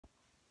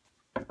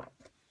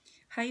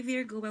Hi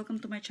Virgo, welcome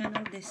to my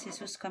channel. This is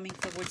who's coming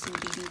towards me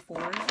reading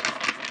for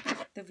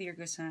the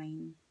Virgo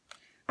sign.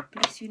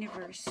 Please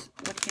universe,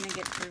 what can I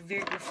get for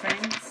Virgo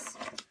friends?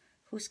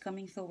 Who's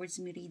coming towards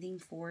me reading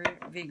for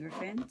Virgo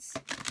friends?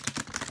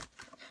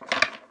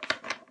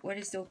 What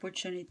is the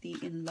opportunity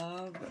in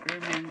love,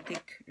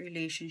 romantic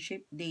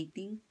relationship,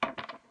 dating,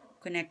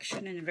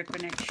 connection and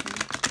reconnection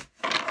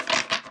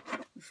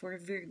for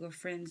Virgo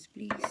friends,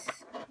 please?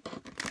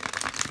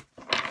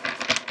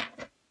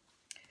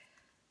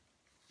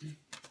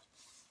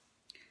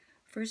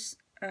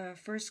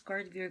 First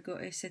card, Virgo,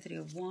 is the Three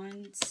of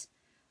Wands.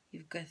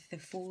 You've got the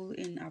Fool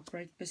in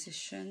upright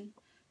position.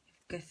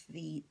 You've got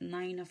the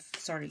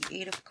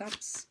Eight of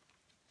Cups.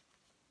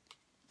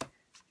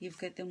 You've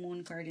got the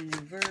Moon card in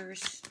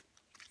reverse.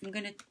 I'm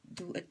gonna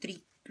do a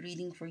trick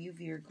reading for you,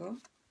 Virgo.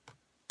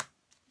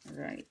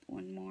 Alright,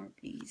 one more,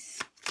 please.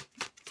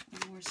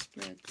 One more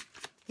spread.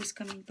 Who's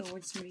coming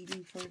towards me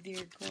reading for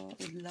Virgo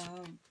with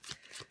love,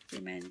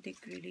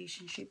 romantic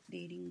relationship,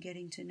 dating,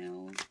 getting to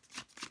know?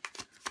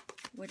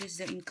 What is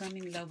the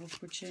incoming love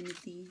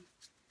opportunity,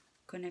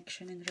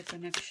 connection and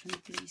reconnection,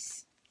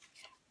 please?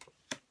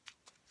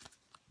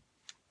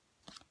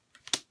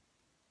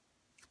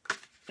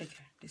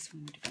 Okay, this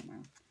one would come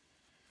out.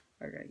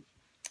 Alright.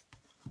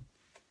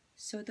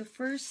 So the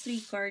first three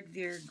card,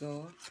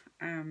 Virgo,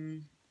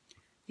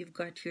 you've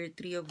got here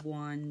Three of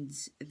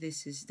Wands.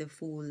 This is the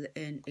Fool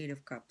and Eight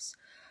of Cups.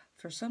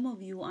 For some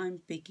of you,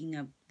 I'm picking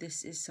up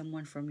this is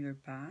someone from your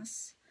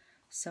past.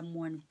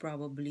 Someone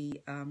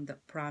probably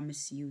that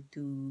promised you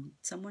to,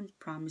 someone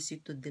promised you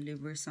to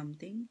deliver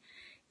something.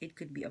 It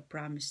could be a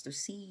promise to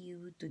see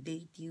you, to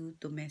date you,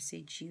 to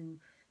message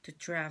you, to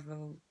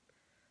travel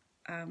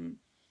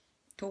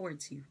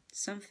towards you.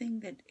 Something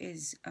that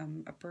is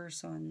a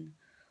person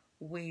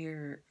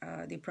where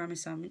they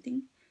promise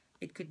something.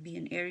 It could be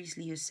an Aries,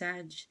 Leo,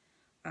 Sag,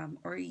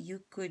 or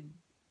it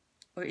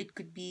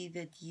could be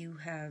that you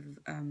have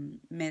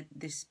met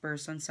this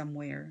person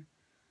somewhere.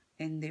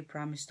 And they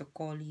promise to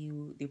call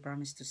you, they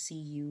promise to see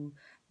you,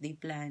 they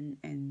plan,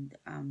 and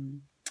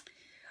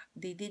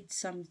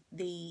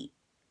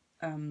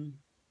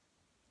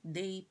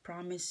they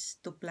promise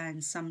to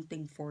plan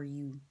something for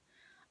you.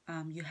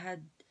 You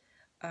had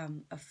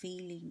a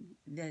feeling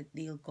that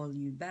they'll call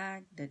you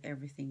back, that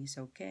everything is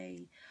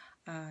okay.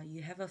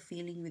 You have a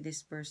feeling with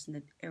this person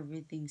that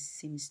everything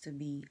seems to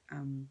be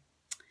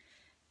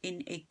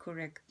in a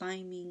correct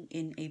timing,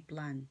 in a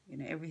plan. You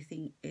know,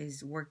 everything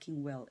is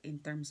working well in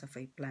terms of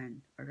a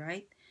plan. All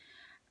right.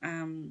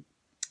 The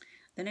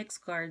next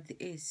card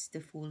is the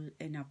Fool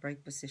in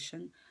upright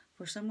position.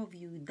 For some of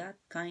you, that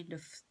kind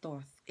of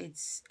thought,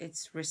 it's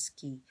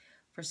risky.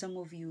 For some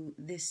of you,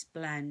 this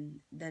plan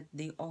that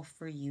they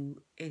offer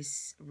you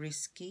is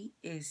risky,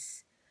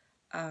 is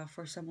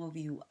for some of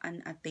you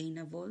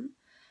unattainable.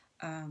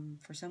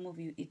 For some of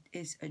you, it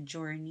is a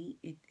journey.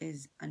 It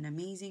is an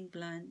amazing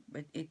plan,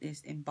 but it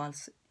is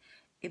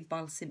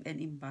impulsive and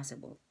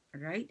impossible.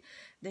 Right?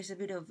 There's a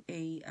bit of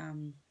a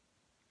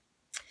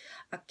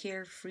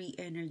carefree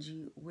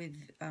energy with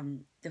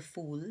the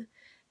Fool,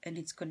 and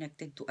it's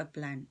connected to a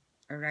plan.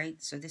 All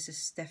right. So this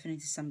is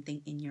definitely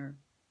something in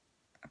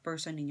a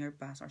person in your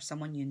past, or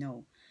someone you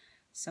know,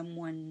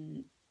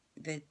 someone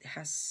that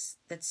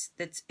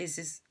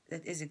is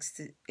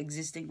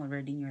existing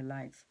already in your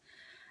life.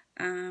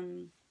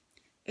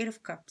 Eight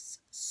of Cups.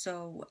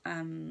 So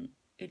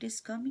it is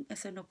coming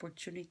as an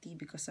opportunity,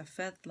 because I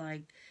felt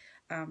like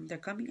they're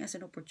coming as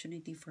an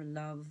opportunity for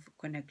love,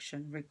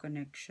 connection,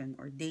 reconnection,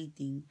 or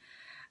dating,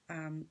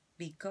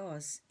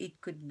 because it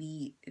could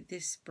be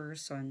this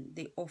person,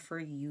 they offer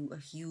you a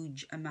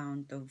huge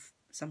amount of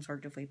some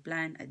sort of a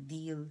plan, a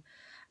deal,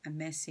 a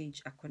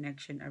message, a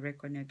connection, a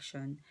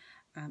reconnection.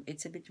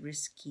 It's a bit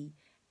risky,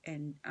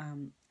 and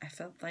I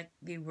felt like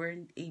they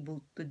weren't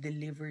able to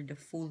deliver the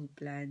full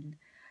plan,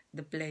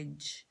 the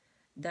pledge.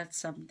 That's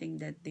something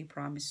that they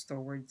promised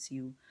towards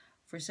you.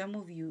 For some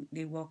of you,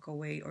 they walk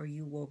away, or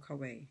you walk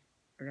away,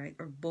 right?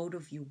 Or both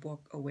of you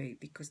walk away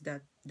because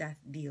that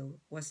deal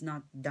was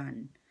not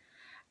done.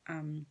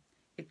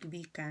 It could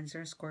be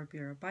Cancer,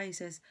 Scorpio, or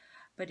Pisces,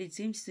 but it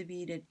seems to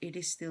be that it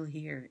is still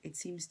here. It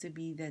seems to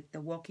be that the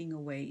walking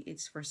away,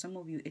 it's for some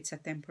of you, it's a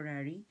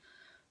temporary.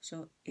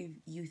 So if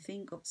you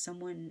think of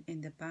someone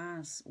in the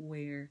past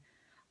where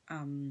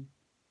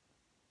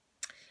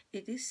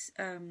it is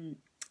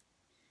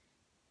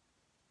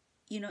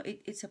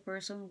it's a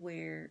person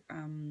where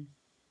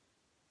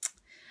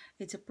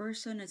it's a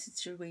person, a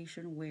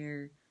situation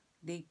where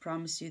they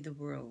promise you the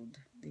world,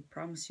 they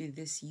promise you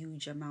this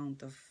huge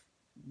amount of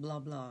blah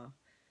blah.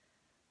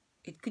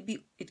 It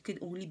could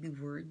only be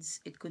words,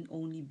 it could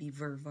only be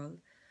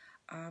verbal,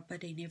 but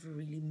they never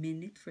really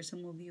mean it. For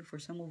some of you,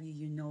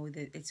 you know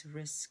that it's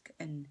risk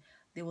and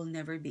they will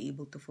never be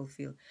able to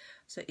fulfill.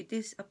 So it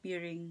is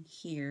appearing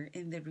here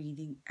in the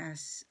reading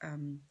as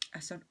an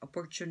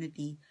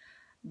opportunity,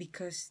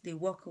 because they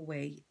walk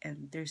away,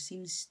 and there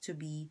seems to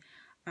be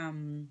a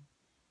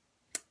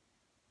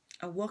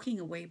walking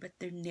away, but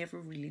they're never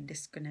really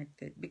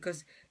disconnected.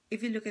 Because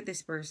if you look at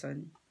this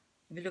person,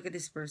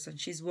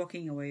 she's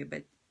walking away,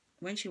 but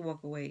when she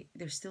walk away,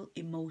 there's still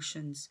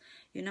emotions.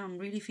 I'm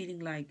really feeling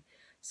like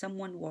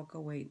someone walk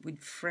away with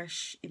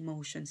fresh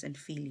emotions and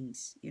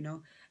feelings.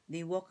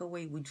 They walk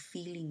away with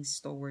feelings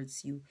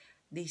towards you.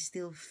 They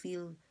still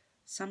feel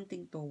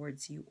something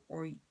towards you,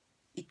 or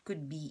it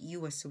could be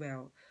you as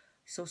well.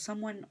 So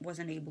someone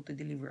wasn't able to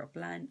deliver a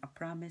plan, a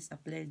promise, a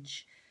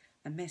pledge,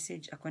 a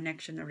message, a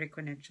connection, a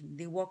reconnection.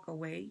 They walk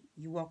away,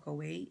 you walk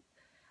away.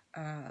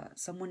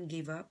 Someone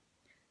gave up,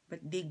 but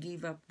they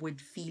gave up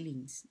with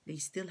feelings. They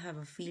still have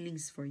a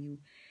feelings for you,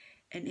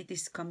 and it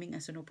is coming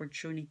as an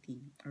opportunity.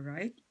 All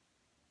right.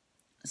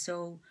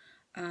 So,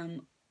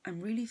 I'm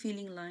really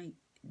feeling like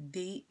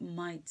they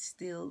might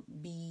still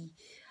be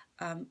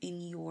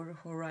in your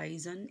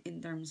horizon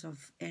in terms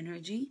of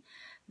energy.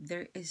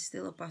 There is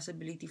still a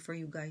possibility for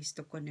you guys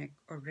to connect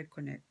or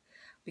reconnect,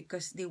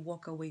 because they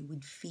walk away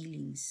with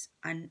feelings,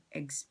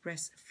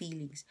 unexpressed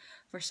feelings.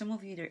 For some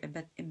of you, they're a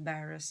bit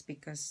embarrassed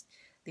because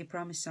they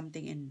promised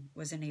something and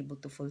wasn't able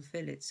to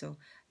fulfill it. So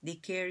they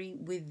carry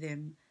with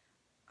them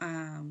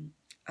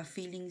a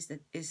feelings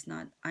that is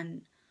not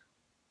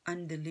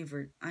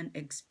undelivered,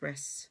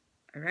 unexpressed.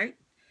 All right.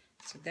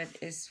 So that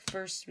is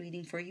first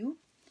reading for you.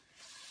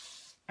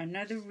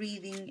 Another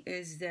reading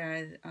is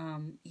that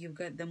you've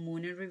got the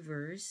moon in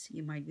reverse.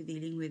 You might be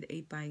dealing with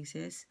a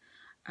Pisces,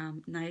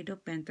 Knight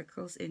of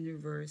Pentacles in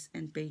reverse,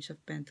 and Page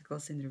of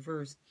Pentacles in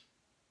reverse.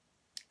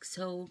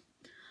 So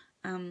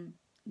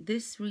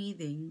this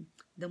reading,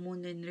 the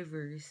moon in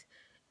reverse,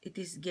 it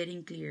is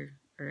getting clear.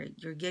 All right,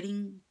 you're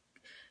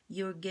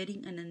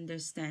getting an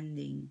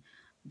understanding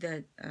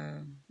that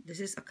this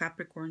is a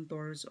Capricorn,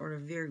 Taurus, or a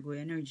Virgo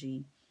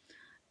energy,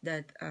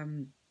 that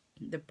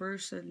the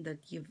person that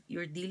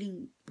you're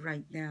dealing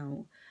right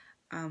now,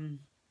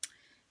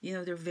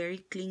 they're very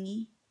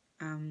clingy,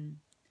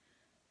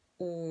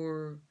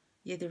 or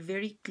yeah, they're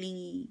very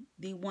clingy.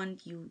 They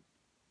want you.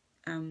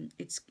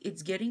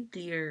 It's getting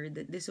clear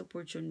that this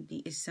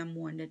opportunity is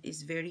someone that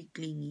is very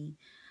clingy,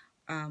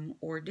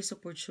 or this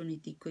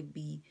opportunity could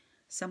be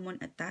someone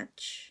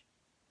attached.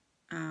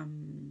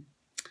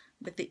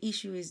 But the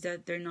issue is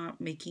that they're not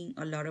making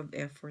a lot of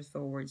effort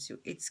towards you.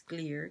 It's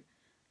clear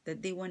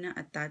that they want to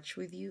attach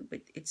with you, but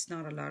it's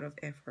not a lot of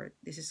effort.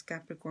 This is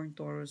Capricorn,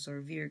 Taurus,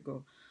 or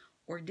Virgo,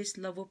 or this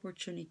love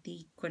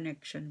opportunity,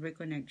 connection,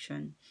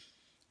 reconnection.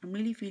 I'm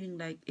really feeling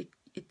like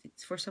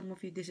it's for some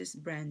of you, this is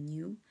brand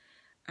new.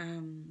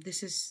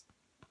 This is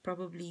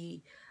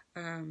probably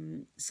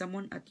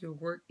someone at your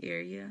work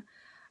area,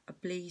 a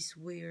place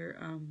where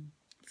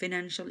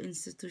financial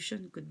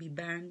institution, could be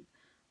bank,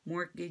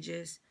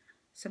 mortgages,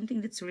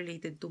 something that's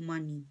related to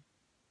money,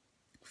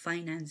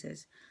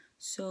 finances.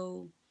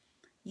 So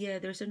yeah,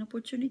 there's an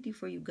opportunity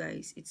for you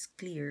guys. It's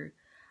clear.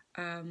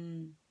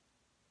 Um,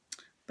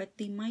 but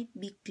they might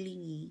be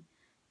clingy,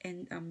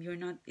 and you're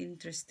not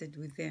interested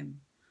with them.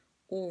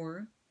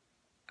 Or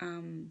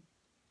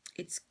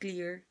it's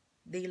clear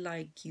they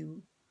like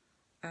you,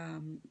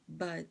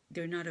 but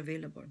they're not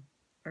available.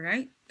 All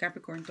right?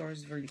 Capricorn,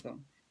 Taurus, Virgo.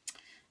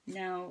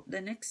 Now,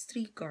 the next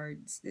three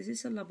cards, this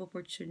is a love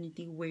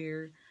opportunity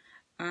where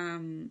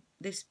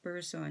this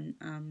person,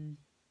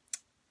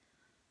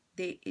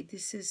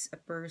 this is a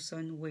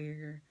person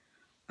where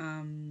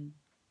um,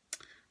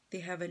 they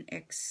have an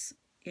ex,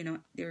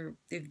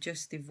 they've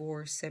just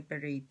divorced,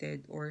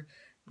 separated, or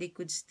they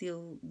could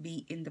still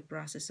be in the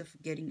process of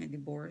getting a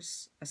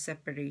divorce, a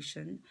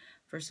separation.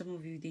 For some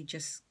of you, they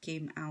just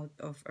came out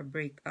of a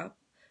breakup.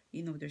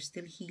 They're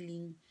still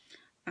healing.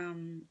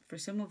 For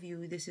some of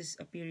you, this is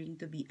appearing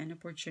to be an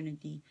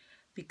opportunity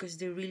because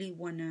they really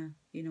wanna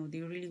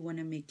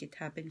make it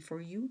happen for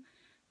you.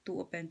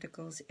 Two of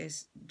Pentacles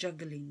is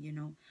juggling.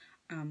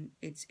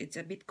 It's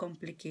a bit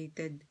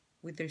complicated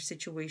with their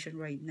situation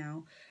right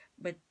now,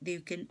 but they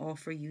can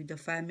offer you the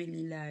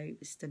family life,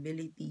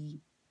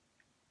 stability,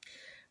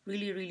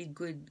 really, really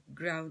good,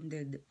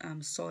 grounded,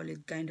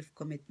 solid kind of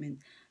commitment.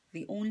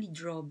 The only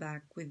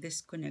drawback with this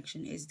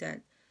connection is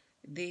that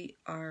they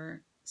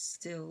are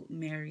still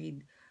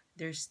married.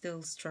 They're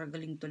still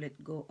struggling to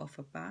let go of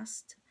a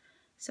past.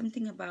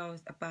 Something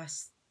about a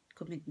past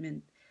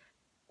commitment,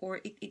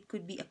 or it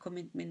could be a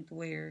commitment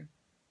where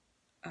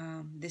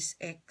this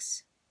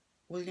ex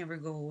will never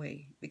go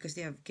away because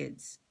they have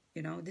kids.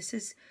 This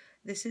is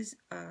this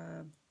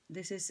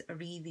is a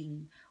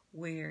reading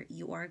where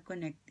you are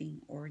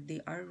connecting, or they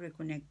are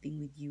reconnecting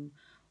with you,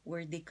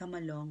 where they come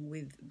along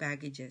with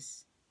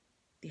baggages.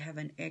 They have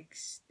an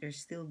ex, they're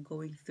still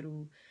going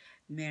through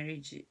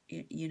marriage,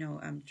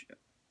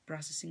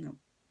 processing of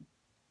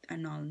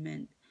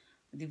annulment,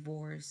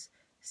 divorce,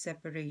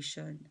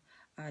 separation,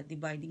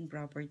 dividing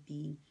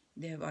property.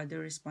 They have other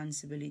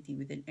responsibility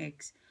with an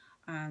ex,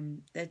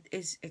 that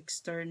is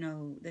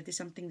external, that is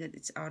something that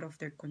it's out of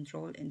their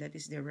control, and that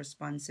is their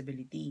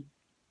responsibility.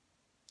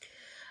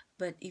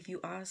 But if you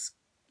ask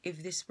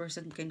if this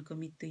person can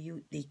commit to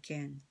you, they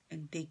can,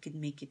 and they can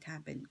make it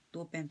happen.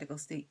 Two of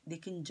Pentacles, they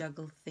can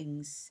juggle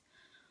things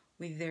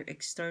with their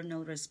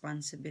external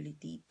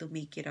responsibility to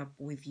make it up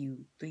with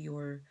you, to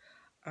your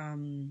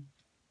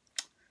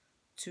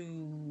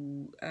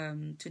to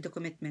the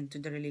commitment, to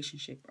the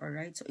relationship. All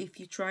right, so if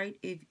you tried,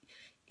 if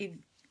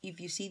if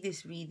you see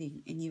this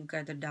reading and you've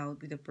got a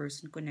doubt with a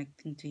person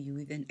connecting to you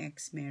with an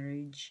ex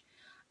marriage,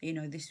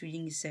 this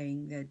reading is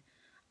saying that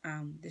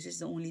this is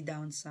the only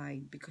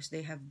downside because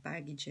they have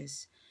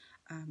baggages.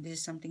 This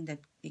is something that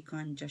they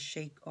can't just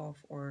shake off,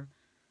 or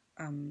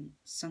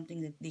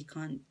something that they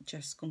can't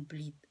just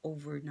complete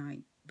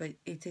overnight, but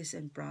it is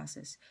in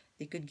process.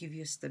 They could give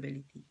you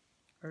stability.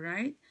 All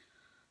right,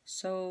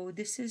 so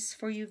this is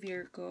for you,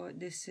 Virgo.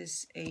 This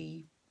is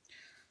a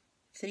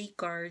three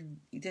card.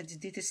 This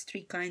is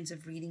three kinds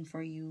of reading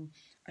for you.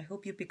 I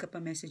hope you pick up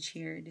a message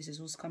here. This is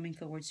who's coming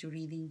towards your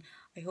reading.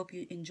 I hope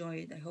you enjoy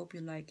it. I hope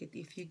you like it.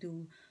 If you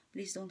do,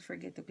 please don't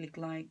forget to click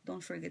like.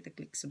 Don't forget to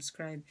click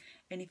subscribe.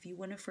 And if you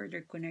want to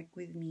further connect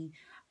with me,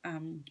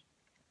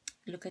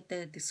 look at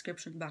the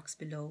description box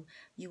below.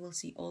 You will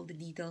see all the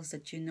details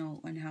that you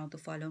know on how to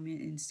follow me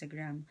on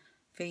Instagram,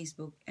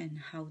 Facebook, and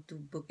how to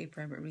book a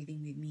private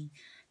reading with me.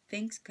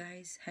 Thanks,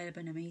 guys. Have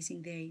an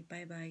amazing day.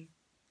 Bye bye.